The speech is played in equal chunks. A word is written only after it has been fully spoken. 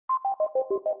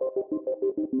All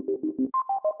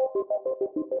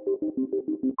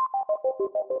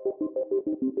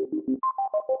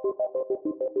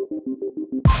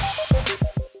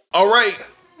right,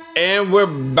 and we're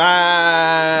back.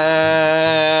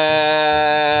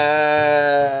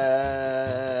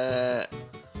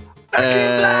 Back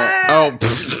in black. Oh,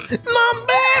 I'm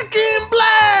back in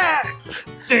black.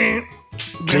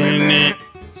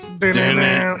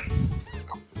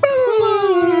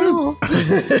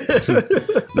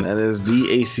 that is the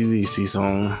AC/DC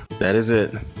song. That is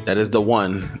it. That is the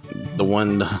one. The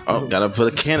one. Oh, gotta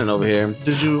put a cannon over here.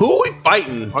 Did you? Who are we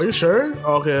fighting? Are you sure?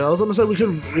 Okay, I was gonna say we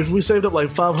could if we saved up like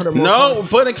 500 more. No, points.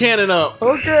 put a cannon up.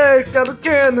 Okay, got a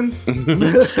cannon.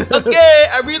 Okay,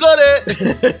 I reloaded.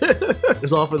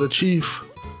 It's all for the chief.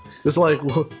 It's like,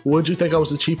 what'd you think I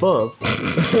was the chief of?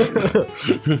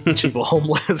 Chief of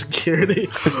Homeland Security.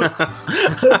 I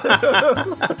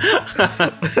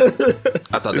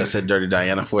thought that said Dirty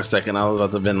Diana for a second. I was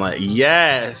about to have been like,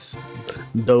 yes.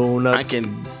 Donut. I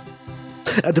can.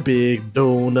 At the big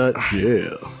donut.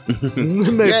 Yeah.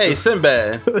 Yay,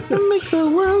 Sinbad. Make the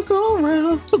world go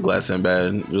round. I'm so glad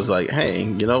Sinbad was like, hey,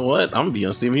 you know what? I'm going to be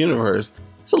on Steam Universe.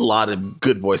 There's a lot of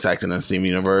good voice acting in Steam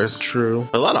Universe. True.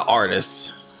 A lot of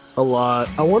artists. A lot.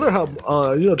 I wonder how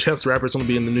Chance the Rapper's gonna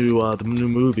be in the new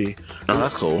movie. Oh,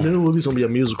 that's cool. The new movie's gonna be a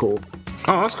musical.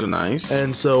 Oh, that's good. Nice.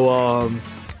 And so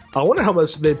I wonder how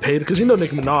much they paid because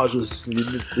Nicki Minaj was.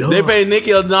 They paid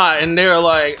Nicki a lot, and they're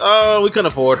like, "Oh, we couldn't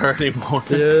afford her anymore."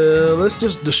 Yeah, let's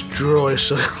just destroy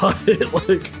shit.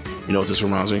 Like, you know what this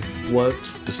reminds me? What?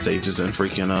 The stages in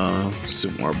freaking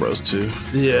Super Mario Bros. 2.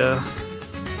 Yeah,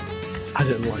 I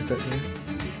didn't like that game.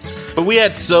 But we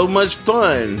had so much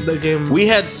fun. That game. We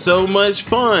had so much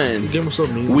fun. The game was so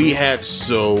mean. We had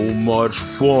so much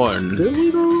fun. Did we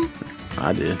though?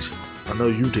 I did. I know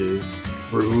you did.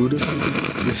 Rude.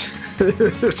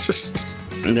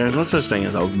 There's no such thing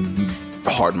as a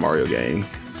hard Mario game.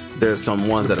 There's some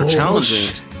ones that are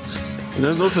challenging.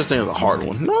 There's no such thing as a hard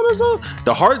one. No, there's no.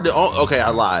 Okay, I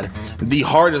lied. The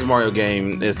hardest Mario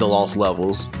game is the Lost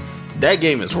Levels. That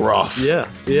game is rough. Yeah.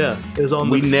 It's on.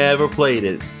 We never played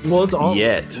it. Well, it's on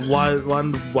yet. Why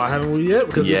haven't we yet?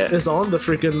 Because it's on the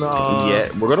freaking.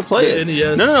 Yeah, we're gonna play it.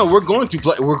 NES. No, we're going to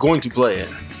play. We're going to play it.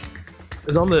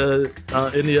 It's on the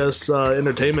NES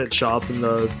Entertainment Shop and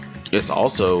the. It's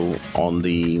also on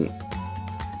the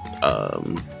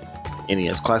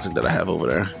NES Classic that I have over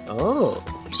there. Oh.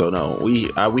 So no, we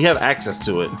have access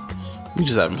to it. We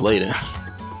just haven't played it. I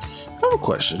have a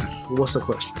question. What's the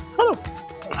question?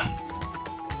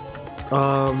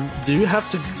 Do you have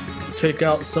to take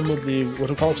out some of the what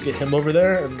do you call it to get him over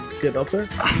there and get up there?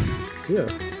 Yeah.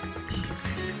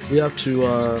 You have to.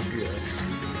 Yeah.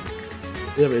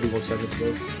 You have 81 seconds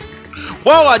though.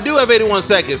 Well, I do have 81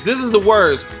 seconds. This is the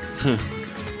worst.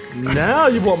 Now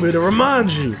you want me to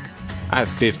remind you. I have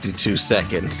 52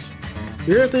 seconds.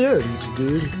 You're at the end,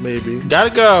 dude. Maybe. Gotta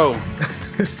go.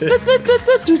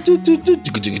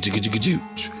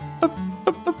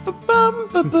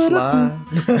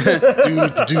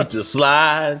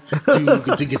 Slide.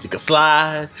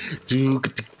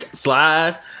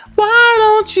 Slide. Why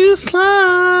don't you slide?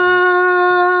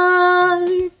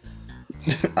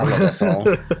 I love that song.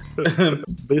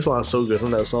 Bassline's so good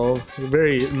on that song.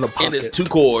 Very in the pocket. And it's 2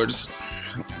 chords.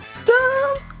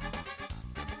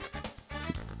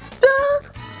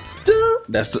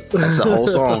 That's the whole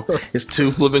song. It's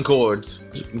 2 flipping chords.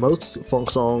 Most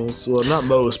funk songs, well, not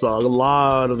most, but a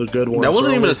lot of the good ones. That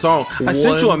wasn't even a song. I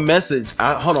sent you a message.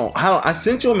 Hold on. I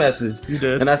sent you a message. You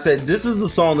did. And I said, this is the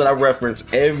song that I reference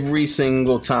every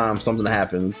single time something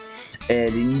happens.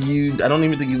 And I don't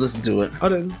even think you listened to it. I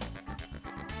didn't.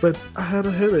 But I had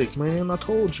a headache, man. I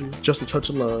told you. Just a touch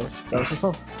of love. That's the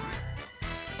song.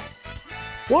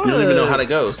 What? You don't even know how that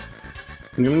goes.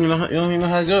 You don't even know how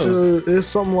it goes. It's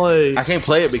something like I can't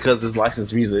play it because it's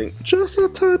licensed music. just a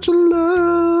touch of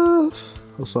love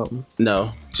or something.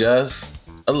 No, just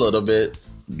a little bit.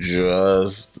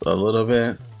 Just a little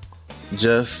bit.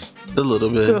 Just a little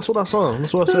bit. Yeah, that's what I sung.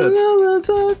 That's what I said.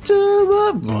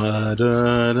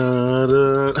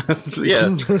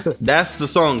 Yeah, that's the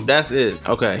song. That's it.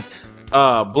 Okay.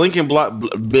 Blinking block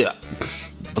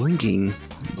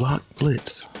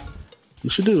blitz. You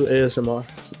should do ASMR.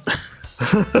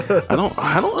 I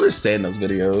don't understand those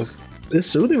videos. It's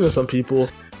soothing to some people,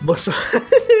 but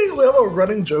we have a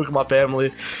running joke in my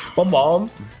family. My mom,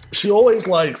 she always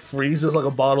like freezes like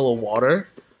a bottle of water,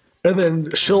 and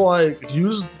then she'll like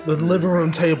use the living room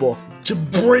table to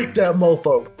break that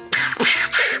mofo.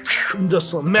 And just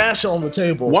smash it on the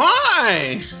table.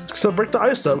 Why? So break the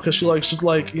ice up because she's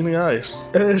like eating ice,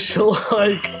 and then she'll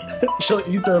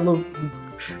eat the little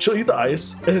she'll eat the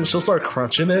ice and she'll start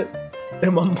crunching it.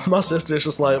 And my sister's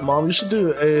just like, Mom, you should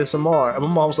do ASMR. And my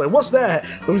mom's like, what's that?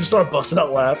 And we just start busting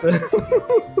out laughing.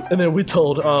 And then we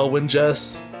told when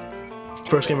Jess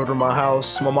first came over to my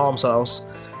house, my mom's house,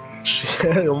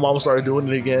 my mom started doing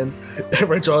it again. And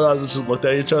Rachel and I just looked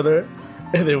at each other.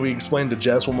 And then we explained to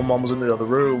Jess when my mom was in the other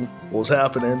room what was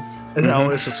happening. And now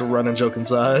it's just a running joke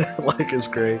inside. Like, it's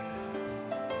great.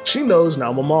 She knows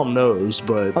now. My mom knows.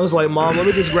 But I was like, Mom, let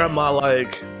me just grab my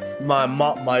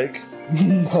mop mic.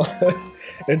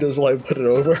 And just like put it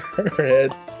over her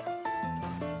head.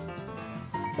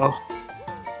 Oh.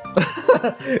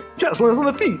 Cat slams on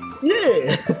the feet.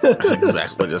 Yeah. That's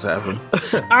exactly what just happened.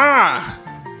 Ah!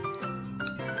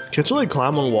 Can't you like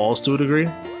climb on walls to a degree?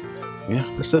 Yeah.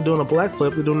 Instead of doing a black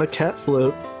flip, they're doing a cat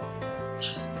flip.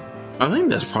 I think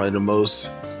that's probably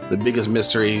the biggest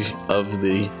mystery of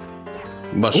the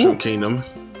Mushroom Kingdom.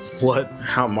 What?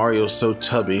 How Mario's so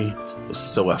tubby, but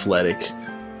so athletic.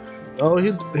 Oh,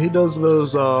 he does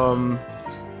those, I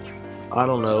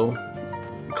don't know,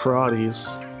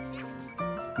 karates.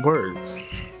 Words.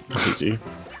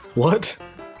 What?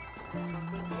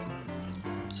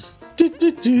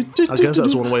 I guess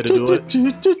that's one way to do it.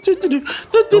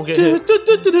 Don't get hit.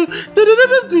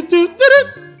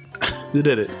 You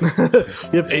did it.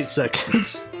 You have 8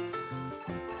 seconds.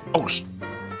 Oh,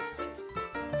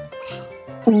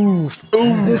 Oof.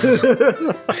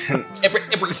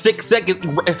 every 6 seconds,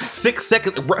 6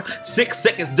 seconds, 6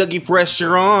 seconds, Dougie Fresh,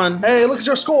 you're on. Hey, look at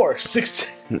your score.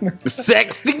 69.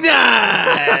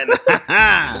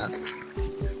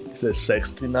 He said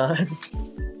 69.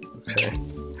 Okay.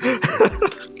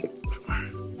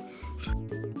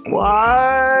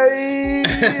 Why?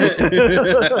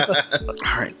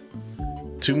 All right.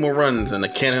 2 more runs and the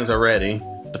cannons are ready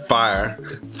to fire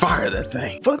that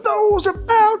thing. For those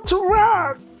about to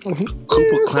rock.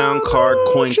 Koopa Clown card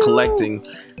coin collecting.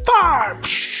 Fire.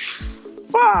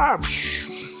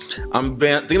 I'm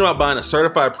thinking about buying a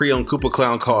certified pre-owned Koopa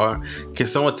Clown car. Can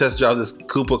someone test drive this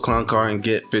Koopa Clown car and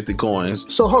get 50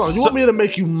 coins? So hold on, you want me to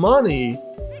make you money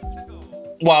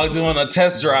while doing a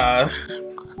test drive?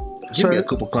 Give me a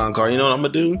Koopa Clown car. You know what I'm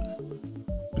gonna do?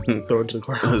 Throw it to the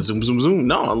car. Zoom, zoom, zoom.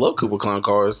 No, I love Koopa Clown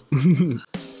cars.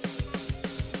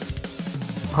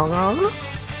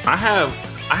 I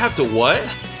have to what?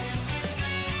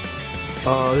 You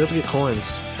have to get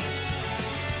coins.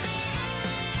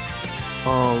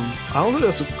 I don't think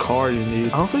that's a car you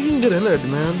need. I don't think you can get in there,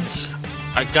 man.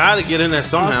 I gotta get in there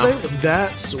somehow. I think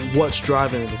that's what's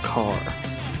driving the car.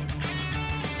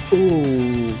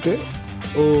 Ooh, okay.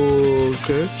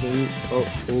 Okay.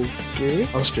 Okay.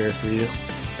 I'm scared for you.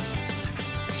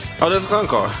 Oh, there's a clown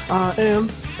car. I am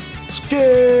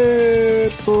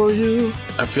scared for you.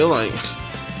 I feel like.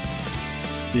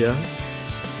 Yeah.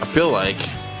 I feel like.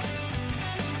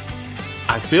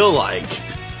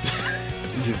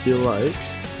 You feel like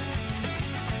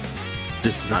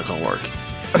this is not gonna work.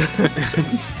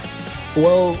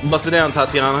 Well, bust it down,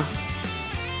 Tatiana.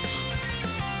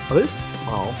 At least.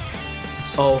 Oh.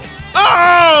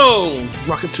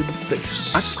 Rocket to the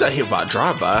face. I just got hit by a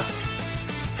drive-by.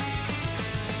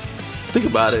 Think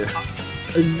about it.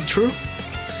 True.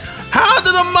 How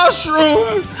did a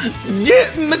mushroom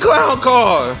get in the clown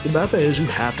car? The bad thing is you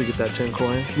have to get that 10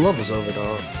 coin. Love is over,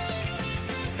 dog.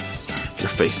 Your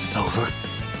face is over.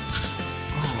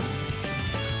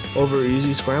 Over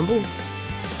easy scramble?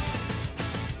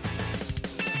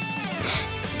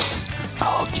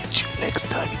 I'll get you next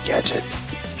time, Gadget.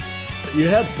 You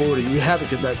had 40. You have to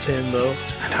get that 10, though.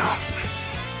 I know.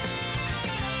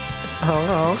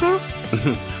 Okay.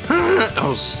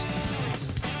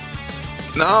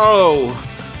 No!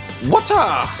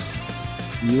 Wata!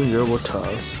 You and your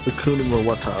watas. The Kunima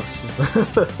watas.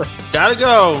 Gotta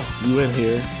go! You in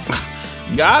here.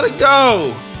 Gotta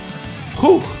go!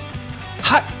 Whew!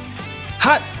 Hot!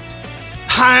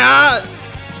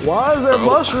 Why is there a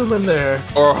mushroom in there?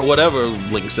 Or whatever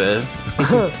Link says.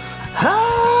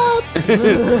 Hot!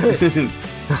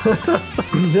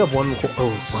 You have one.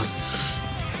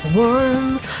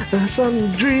 One, that's a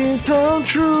dream come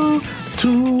true.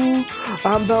 2,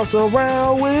 I'm bounced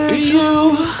around with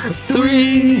you.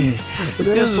 3,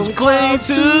 this is plain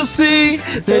to see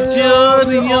that you're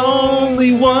the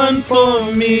only one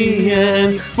for me.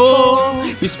 And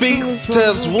 4, we speak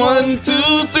steps 1,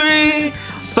 2, 3.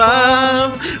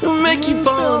 5, will make you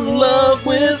fall in love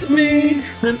with me.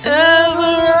 Whenever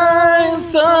I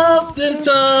something's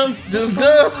done,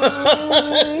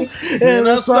 and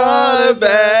I start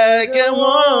back at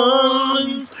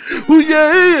 1. Ooh,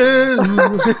 yeah.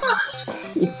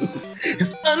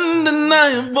 It's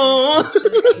undeniable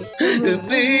that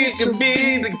we can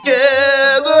be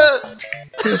together.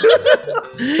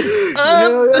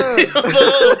 Undeniable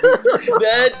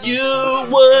that you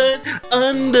would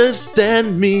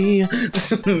understand me.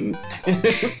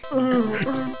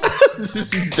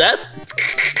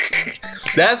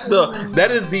 There's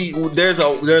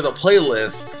a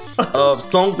playlist of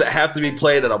songs that have to be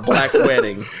played at a black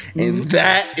wedding, and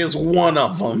that is one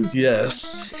of them.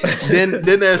 Yes. Then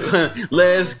there's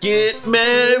Let's Get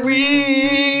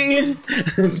Married.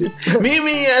 Meet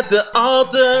me at the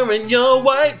altar in your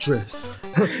white dress.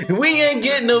 We ain't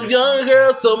getting no young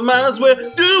girl, so might as well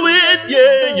do it,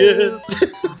 yeah.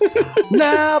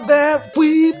 Now that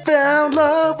we found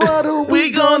love, what are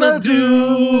we gonna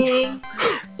do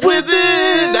with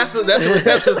it? That's a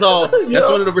reception song. That's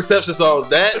one of the reception songs.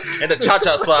 That and the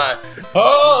cha-cha slide.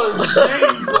 Oh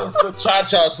Jesus, the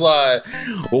cha-cha slide.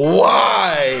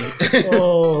 Why?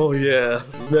 Oh yeah,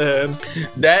 man.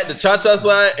 The cha-cha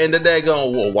slide and the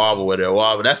daggone wobble with it.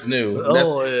 Wobble. That's new.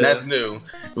 That's new.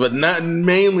 But not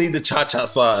mainly the cha-cha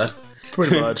slide.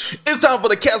 Pretty much. It's time for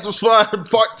the Castle Slide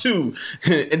Part 2.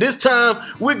 And this time,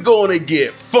 we're going to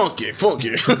get funky.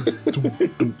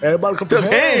 Everybody clap your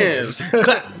hands.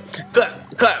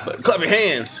 Clap your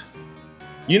hands.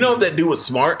 You know if that dude was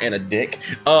smart and a dick?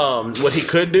 What he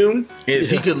could do is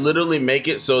he could literally make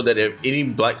it so that if any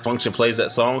black function plays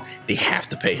that song, they have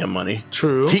to pay him money.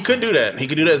 True. He could do that. He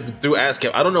could do that through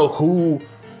ASCAP. I don't know who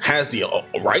has the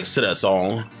rights to that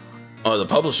song, or the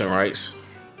publishing rights.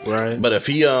 Right. But if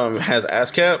he has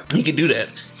ASCAP, he could do that.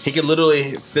 He could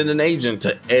literally send an agent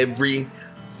to every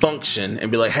function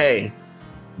and be like, hey,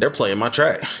 they're playing my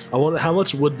track. I wonder how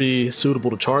much would be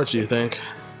suitable to charge, do you think?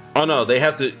 Oh no, they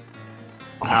have to.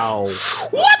 Ow.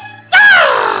 What?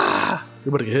 Ah! You're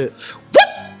about to get hit. What?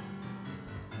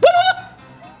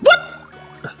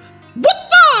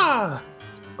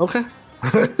 Okay.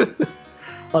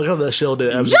 I love that shell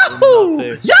did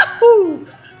absolutely Yahoo!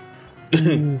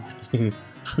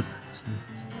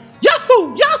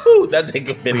 Yahoo! That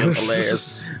nigga video is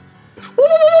hilarious.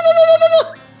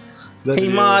 Hey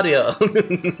Mario.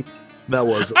 That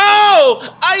was.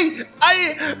 Oh!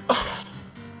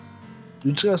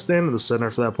 You just gotta stand in the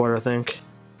center for that part, I think.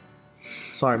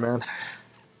 Sorry, man.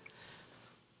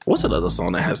 What's another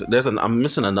song that has? I'm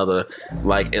missing another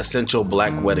like essential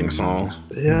black wedding song.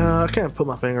 Yeah, I can't put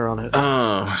my finger on it.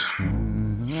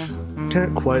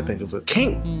 Can't quite think of it.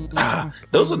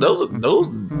 Those. I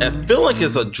feel like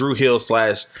it's a Drew Hill /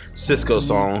 Cisco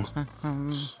song.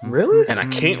 Really? And I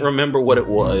can't remember what it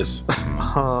was.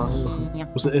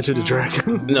 Was it Enter the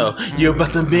Dragon? No, you're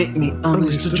about to make me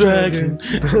unleash the dragon.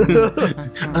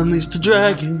 Unleash the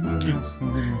dragon.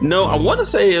 No, I want to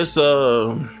say it's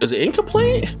is it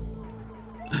Incomplete?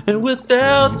 And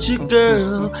without you,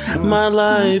 girl, my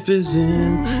life is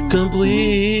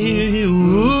incomplete.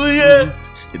 Ooh, yeah.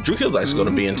 Drew Hill's actually going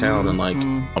to be in town in like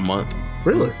a month.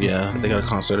 Really? Yeah, they got a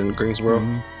concert in Greensboro.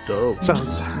 Dope.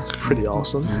 Sounds pretty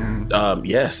awesome.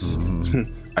 Yes.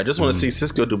 I just want to see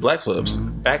Cisco do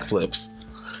backflips.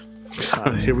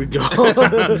 Here we go.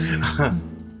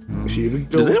 Here we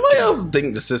go. Does anybody else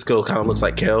think the Cisco kind of looks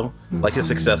like Kel? Like his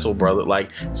successful brother,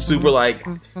 like super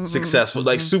successful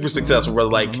brother,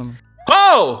 like,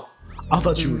 oh! I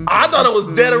thought it was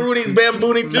Dead Rudy's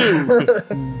bambooning too.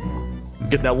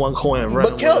 Get that one coin and run.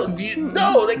 But Kel,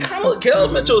 Kel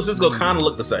Mitchell and Cisco kind of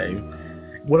look the same.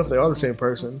 What if they are the same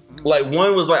person? Like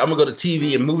one was like, I'm gonna go to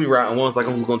TV and movie route, and one was like,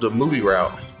 I'm going to do a movie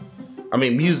route. I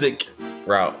mean, music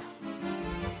route.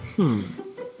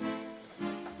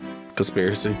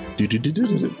 Conspiracy. Play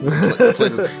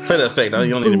the effect. No,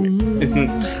 you don't need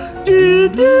to.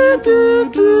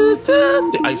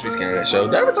 I used to be scared of that show.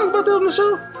 Did I ever talk about that on the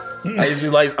show? I used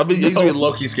to be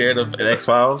low-key scared of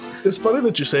X-Files. It's funny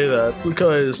that you say that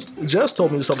because Jess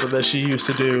told me something that she used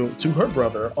to do to her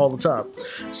brother all the time.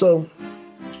 So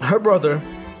her brother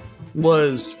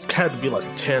had to be like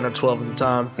 10 or 12 at the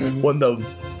time when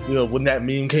when that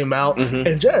meme came out,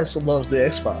 and Jess loves the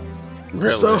X-Files. Really?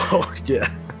 So yeah.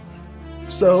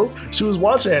 So she was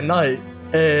watching at night,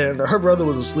 and her brother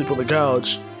was asleep on the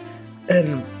couch,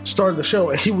 and started the show,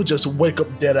 and he would just wake up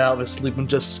dead out of his sleep and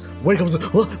just wake up and say,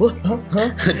 what, huh?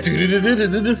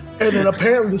 And then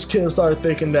apparently this kid started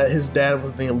thinking that his dad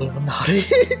was the Illuminati.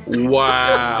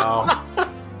 Wow.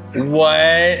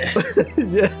 What?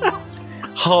 Yeah.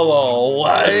 Hold on,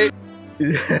 what?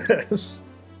 Yes.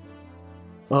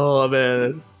 Oh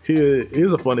man,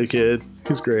 he's a funny kid.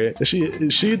 He's great. And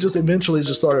she just eventually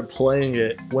just started playing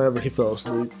it whenever he fell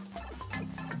asleep.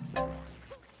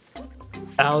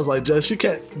 I was like, Jess, you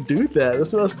can't do that.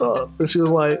 That's messed up. And she was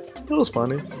like, it was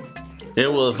funny.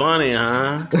 It was funny,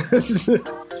 huh?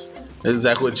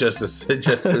 Exactly what Justice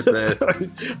said.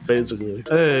 Basically.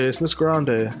 Hey, it's Miss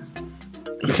Grande.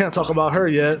 You can't talk about her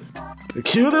yet.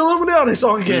 Cue the Illuminati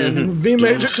song again. V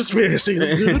Major Conspiracy.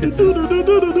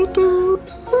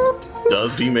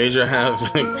 Does V Major have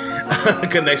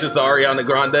connections to Ariana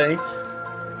Grande?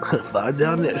 Find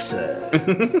out next time.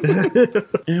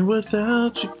 And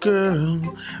without you, girl,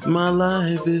 my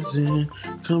life is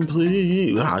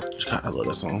incomplete. God, I love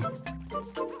that song.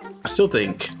 I still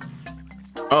think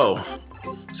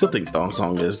Thong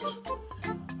Song is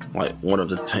like one of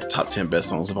the top 10 best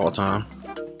songs of all time.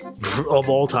 Of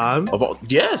all time?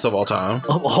 Yes, of all time.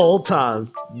 Of all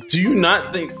time. Do you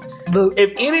not think,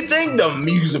 if anything, the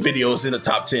music video is in the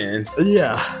top 10?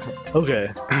 Yeah.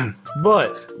 Okay.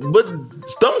 But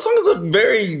Thong Song is a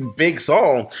very big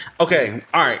song. Okay,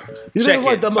 all right. You think it's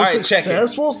like the most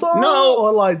successful song? No,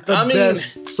 or like the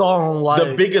best song, like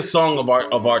the biggest song of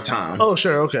our time. Oh,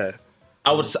 sure, okay.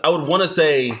 I would want to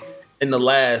say in the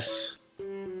last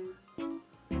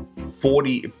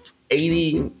 40,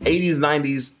 80, 80s,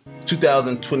 90s,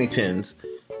 2000s, 2010s,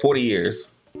 40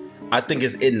 years. I think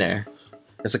it's in there.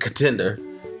 It's a contender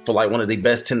for like one of the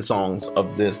best 10 songs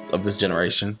of this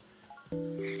generation.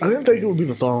 I didn't think it would be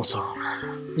the Thong Song.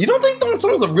 You don't think Thong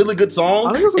Song is a really good song?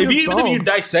 I think it's a good song. Even if you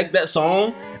dissect that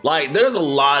song, like there's a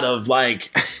lot of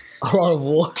like a lot of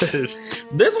what?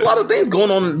 There's a lot of things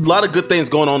going on, a lot of good things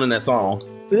going on in that song.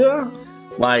 Yeah.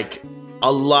 Like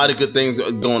a lot of good things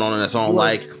going on in that song.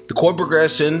 Like the chord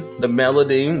progression, the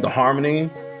melody, the harmony,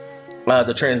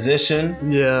 the transition.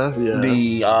 Yeah.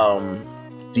 The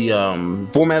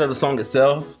format of the song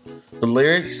itself, the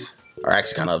lyrics are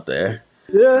actually kind of up there.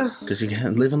 Yeah. Cause she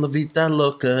can't live in La Vida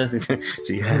Loca.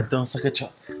 She had those like a cha.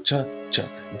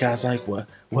 Guys like what?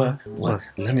 Let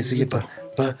me see your butt.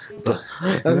 Say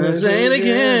it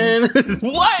again.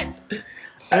 What?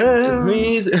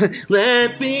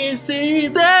 Let me see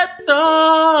that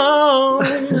thong.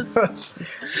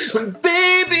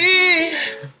 Baby.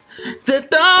 That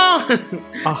thong.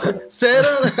 I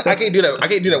can't do that. I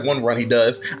can't do that one run he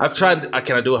does. I've tried.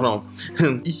 Can I do it? Hold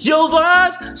on. Your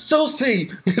voice so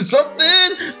sweet.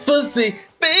 Something fussy.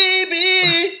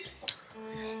 Baby.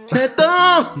 That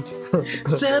thong.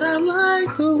 Said I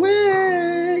like the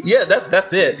way. Yeah,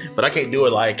 that's it. But I can't do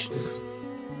it like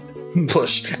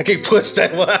push. I can't push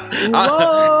that one.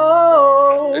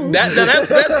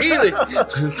 That's easy.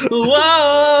 Whoa,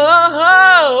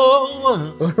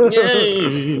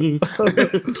 yeah.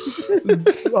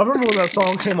 I remember when that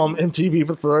song came on MTV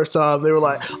for the first time. They were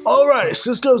like, "All right,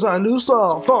 Cisco's our new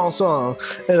song, Thong Song,"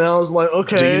 and I was like,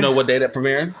 "Okay." Do you know what day that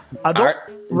premiered? I don't.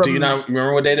 Do you not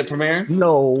remember what day that premiered?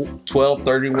 No.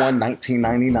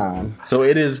 12/31/1999. So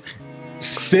it is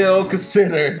still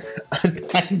considered a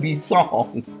 90s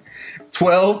song.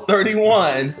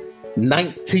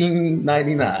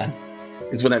 12/31/1999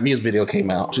 is when that music video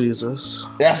came out. Jesus.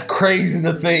 That's crazy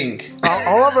to think.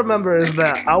 All I remember is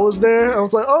that I was there. I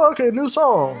was like, "Oh, okay, new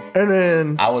song." And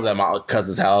then I was at my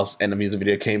cousin's house and the music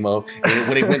video came up. And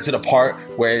when it went to the part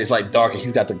where it's like dark and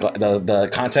he's got the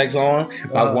contacts on,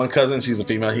 my one cousin, she's a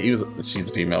female. She's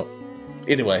a female.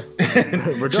 Anyway,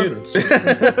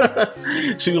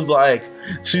 she was like,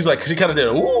 she kind of did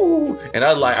a woo, and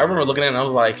I remember looking at it and I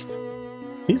was like,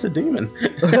 he's a demon.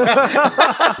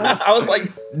 I was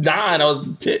like 9. I was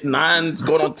 9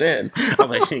 going on 10. I was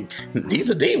like,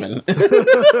 he's a demon.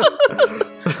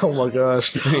 Oh my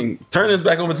gosh. Turn this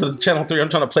back over to channel 3. I'm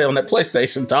trying to play on that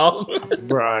PlayStation, dog.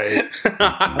 Right.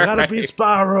 I gotta beat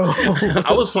Spyro.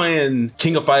 I was playing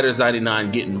King of Fighters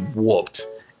 99 getting whooped.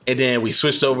 And then we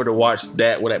switched over to watch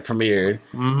that when that premiered.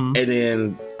 Mm-hmm. And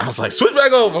then I was like, switch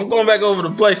back over. I'm going back over to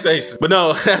PlayStation. But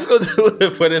no, that's going to do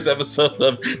it for this episode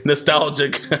of Nostalgia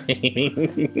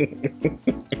Gaming.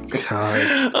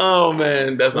 Oh,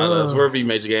 man. That's not us. We're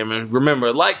VMajorGaming.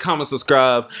 Remember, like, comment,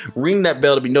 subscribe. Ring that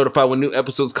bell to be notified when new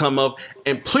episodes come up.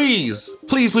 And please,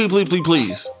 pretty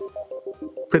please,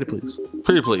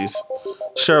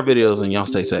 share our videos and y'all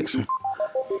stay sexy.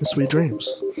 Sweet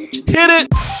dreams. Hit it!